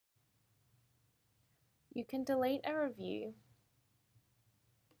You can delete a review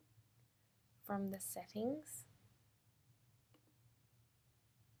from the Settings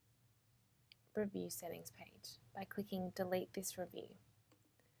Review Settings page by clicking Delete this review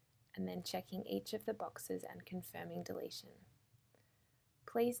and then checking each of the boxes and confirming deletion.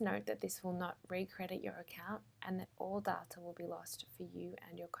 Please note that this will not recredit your account and that all data will be lost for you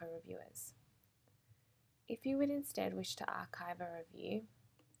and your co-reviewers. If you would instead wish to archive a review,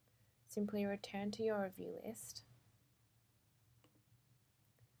 simply return to your review list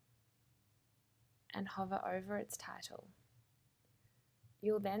and hover over its title.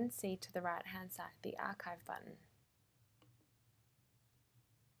 You'll then see to the right-hand side the Archive button.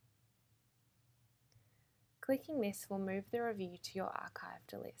 Clicking this will move the review to your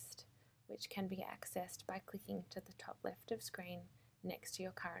archived list, which can be accessed by clicking to the top left of screen next to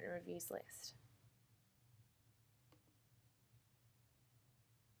your current reviews list.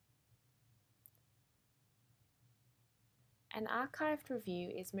 An archived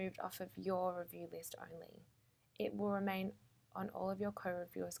review is moved off of your review list only. It will remain on all of your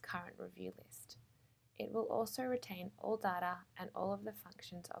co-reviewers' current review list. It will also retain all data and all of the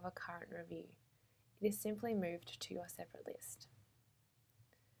functions of a current review. It is simply moved to your separate list.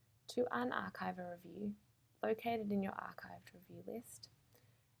 To unarchive a review, locate it in your archived review list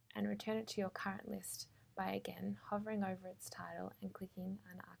and return it to your current list by again hovering over its title and clicking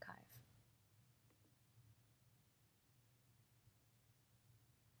Unarchive.